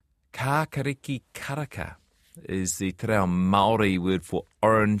Kākāriki karaka is the te reo Māori word for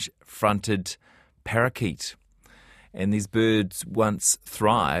orange-fronted parakeet. And these birds once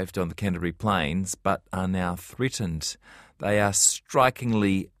thrived on the Canterbury plains but are now threatened. They are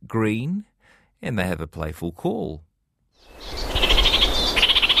strikingly green and they have a playful call.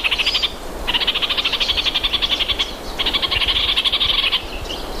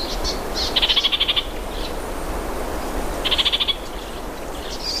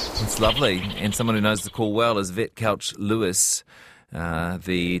 It's lovely, and someone who knows the call well is Yvette Couch-Lewis,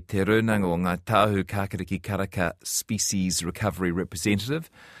 the Te Runanga or Ngai Tahu Kākāriki karaka species recovery representative.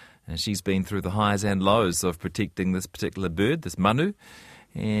 And she's been through the highs and lows of protecting this particular bird, this manu.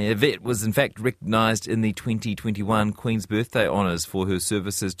 Yvette was in fact recognised in the 2021 Queen's Birthday Honours for her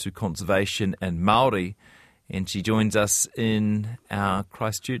services to conservation and Māori, and she joins us in our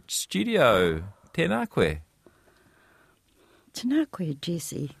Christchurch studio. Tēnā koe. Tēnā koe,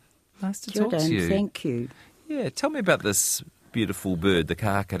 Jessie. Nice to talk to you. Thank you. Yeah, tell me about this beautiful bird, the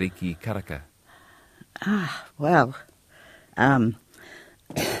Kākāriki karaka. Well,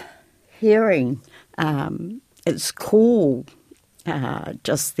 hearing its call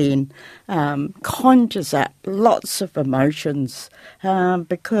just then conjures up lots of emotions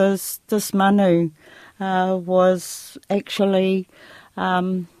because this manu was actually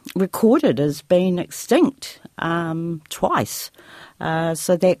recorded as being extinct twice.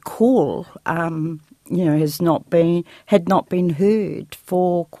 So that call, had not been heard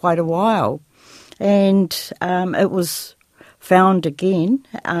for quite a while, and it was found again,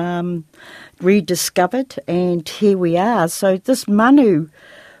 rediscovered, and here we are. So this manu,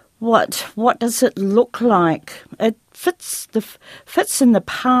 what does it look like? It fits in the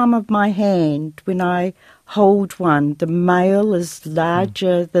palm of my hand when I hold one. The male is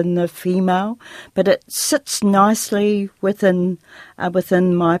larger than the female, but it sits nicely within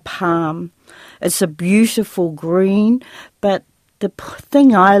my palm. It's a beautiful green, but the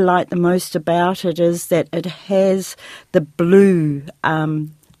thing I like the most about it is that it has the blue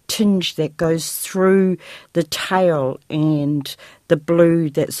tinge that goes through the tail and the blue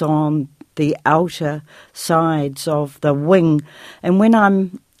that's on the outer sides of the wing. And when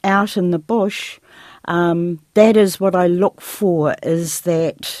I'm out in the bush, that is what I look for, is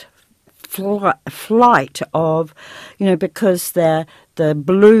that flight of, because the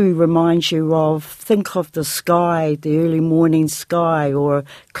blue reminds you of, think of the sky, the early morning sky, or a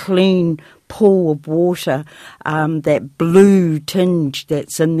clean pool of water, that blue tinge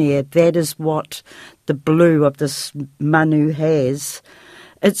that's in there. That is what the blue of this manu has.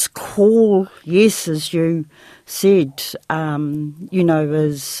 Its call, yes, as you said, is...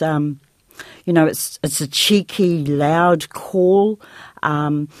 it's a cheeky, loud call,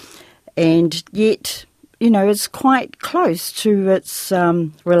 and yet, it's quite close to its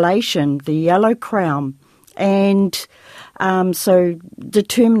relation, the yellow crown. And so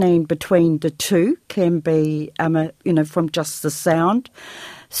determining between the two can be, from just the sound.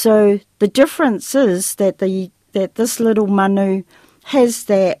 So the difference is that this little manu has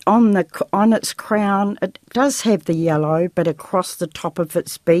that on its crown. It does have the yellow, but across the top of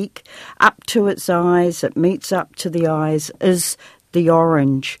its beak, up to its eyes, it meets up to the eyes, is the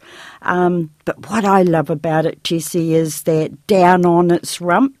orange. But what I love about it, Jessie, is that down on its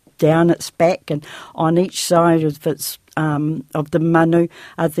rump, down its back, and on each side of its of the manu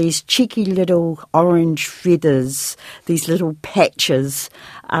are these cheeky little orange feathers, these little patches,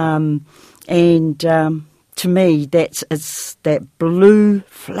 to me, it's that blue,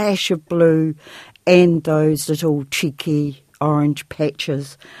 flash of blue, and those little cheeky orange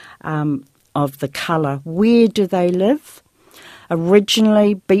patches of the colour. Where do they live?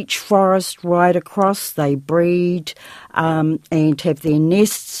 Originally, beech forest right across. They breed and have their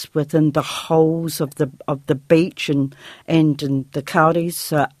nests within the holes of the beech and in the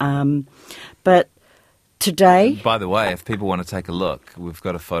kauris. But today... By the way, if people want to take a look, we've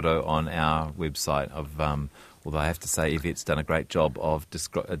got a photo on our website of, although I have to say Yvette's done a great job of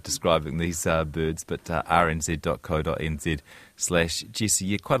describing these birds, but rnz.co.nz/Jessie,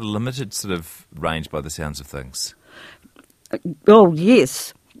 yeah, quite a limited sort of range by the sounds of things. Oh,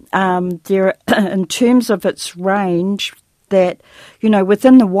 yes. There, in terms of its range, that,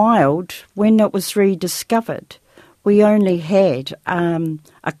 within the wild, when it was rediscovered, we only had a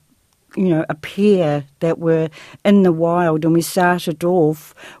pair that were in the wild, and we started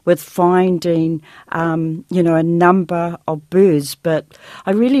off with finding, a number of birds. But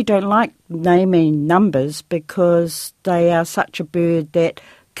I really don't like naming numbers because they are such a bird that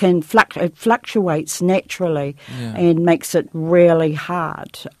it fluctuates naturally and makes it really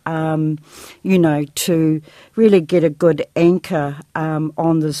hard, to really get a good anchor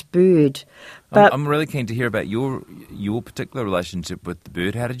on this bird. But I'm really keen to hear about your particular relationship with the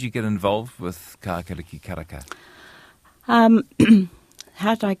bird. How did you get involved with Kākāriki karaka?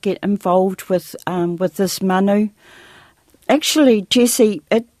 How did I get involved with this manu? Actually, Jessie,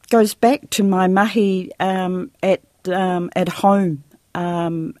 it goes back to my mahi at home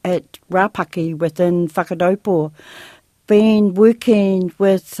at Rapaki within Whakataupo. Been working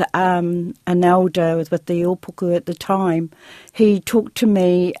with an elder, with the Ōpuku at the time. He talked to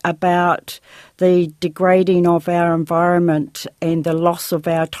me about the degrading of our environment and the loss of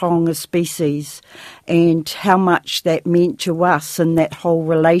our taonga species and how much that meant to us in that whole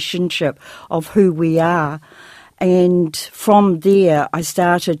relationship of who we are. And from there, I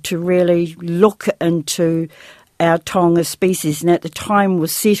started to really look into our taonga species, and at the time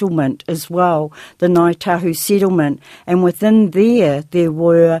was settlement as well, the Ngai Tahu settlement. And within there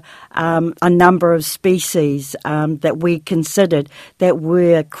were a number of species that we considered that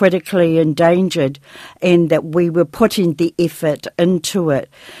were critically endangered and that we were putting the effort into it.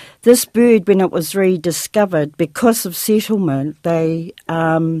 This bird, when it was rediscovered, because of settlement, the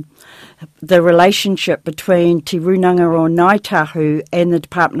relationship between Te Runanga or Ngai Tahu and the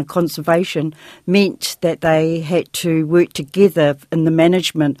Department of Conservation meant that they had to work together in the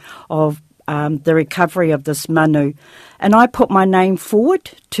management of the recovery of this manu. And I put my name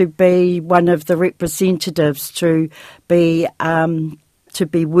forward to be one of the representatives to be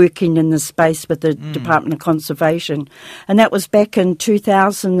working in the space with the Department of Conservation. And that was back in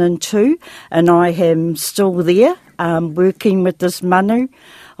 2002, and I am still there working with this manu.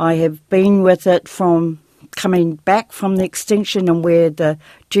 I have been with it from coming back from the extinction, and where the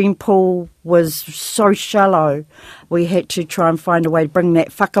gene pool was so shallow, we had to try and find a way to bring that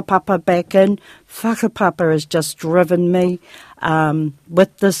whakapapa back in. Whakapapa has just driven me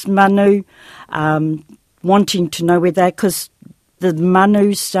with this manu, wanting to know where they, because the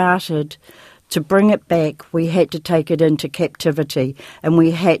manu started to bring it back, we had to take it into captivity, and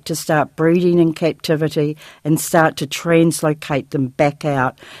we had to start breeding in captivity and start to translocate them back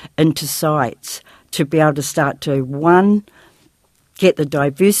out into sites to be able to start to, one, get the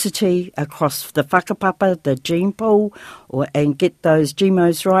diversity across the whakapapa, the gene pool, and get those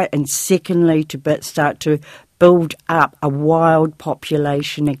GMOs right, and secondly, to start to build up a wild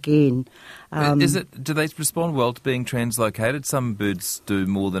population again. Do they respond well to being translocated? Some birds do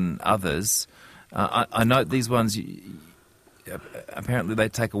more than others. I note these ones, apparently they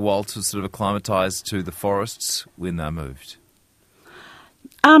take a while to sort of acclimatise to the forests when they're moved.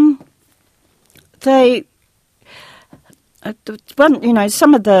 One of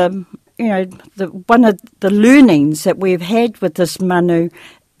the learnings that we've had with this manu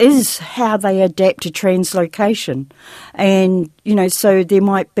is how they adapt to translocation. And, so there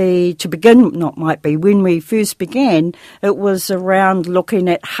might be, when we first began, it was around looking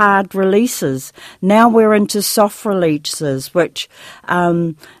at hard releases. Now we're into soft releases, which,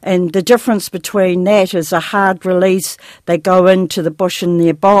 and the difference between that is a hard release, they go into the bush in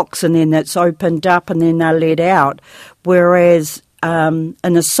their box and then it's opened up and then they're let out. Whereas in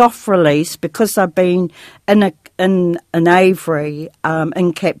a soft release, because they've been in an aviary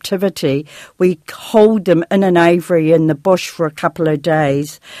in captivity, we hold them in an aviary in the bush for a couple of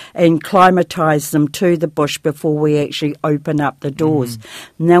days and climatise them to the bush before we actually open up the doors.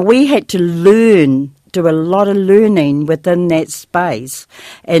 Now, we had to do a lot of learning within that space,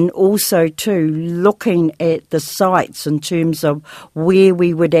 and also too looking at the sites in terms of where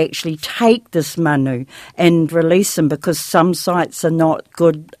we would actually take this manu and release them, because some sites are not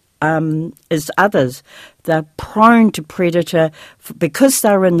good as others. They're prone to predator because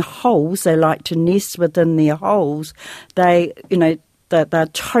they're in holes. They like to nest within their holes. They're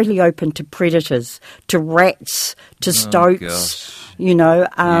totally open to predators, to rats, to stoats.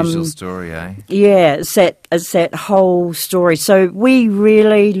 Usual story, eh? Yeah, it's that whole story. So we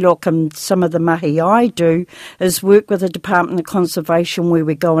really look, and some of the mahi I do is work with the Department of Conservation, where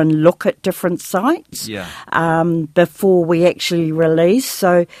we go and look at different sites before we actually release.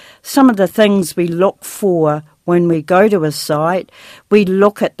 So some of the things we look for when we go to a site, we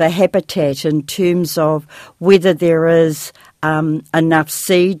look at the habitat in terms of whether there is enough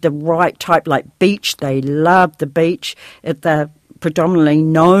seed, the right type, like beech. They love the beech. If they're predominantly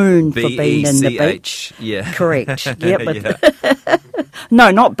known for being in the beach. Yeah. Correct. Yeah, no,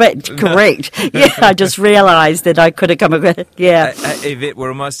 not beach, correct. Yeah, I just realised that I could have come across. Yeah. Yvette, we're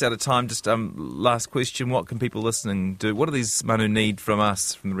almost out of time. Just last question. What can people listening do? What do these manu need from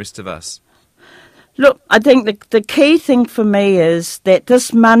us, from the rest of us? Look, I think the key thing for me is that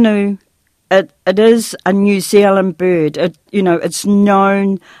this manu, it is a New Zealand bird. It's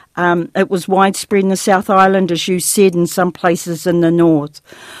known. It was widespread in the South Island, as you said, in some places in the north.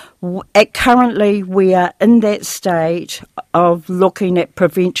 Currently, we are in that stage of looking at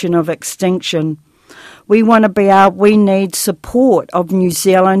prevention of extinction. We need support of New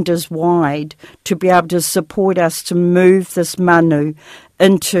Zealanders wide to be able to support us to move this manu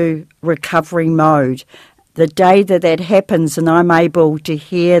into recovery mode. The day that happens and I'm able to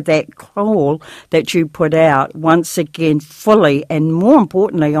hear that call that you put out once again fully and more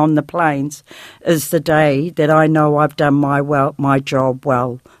importantly on the plains is the day that I know I've done my job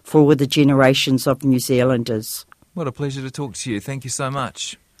well for all the generations of New Zealanders. What a pleasure to talk to you. Thank you so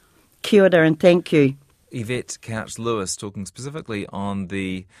much. Kia ora and thank you. Yvette Couch-Lewis talking specifically on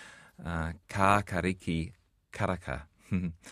the Kākāriki karaka.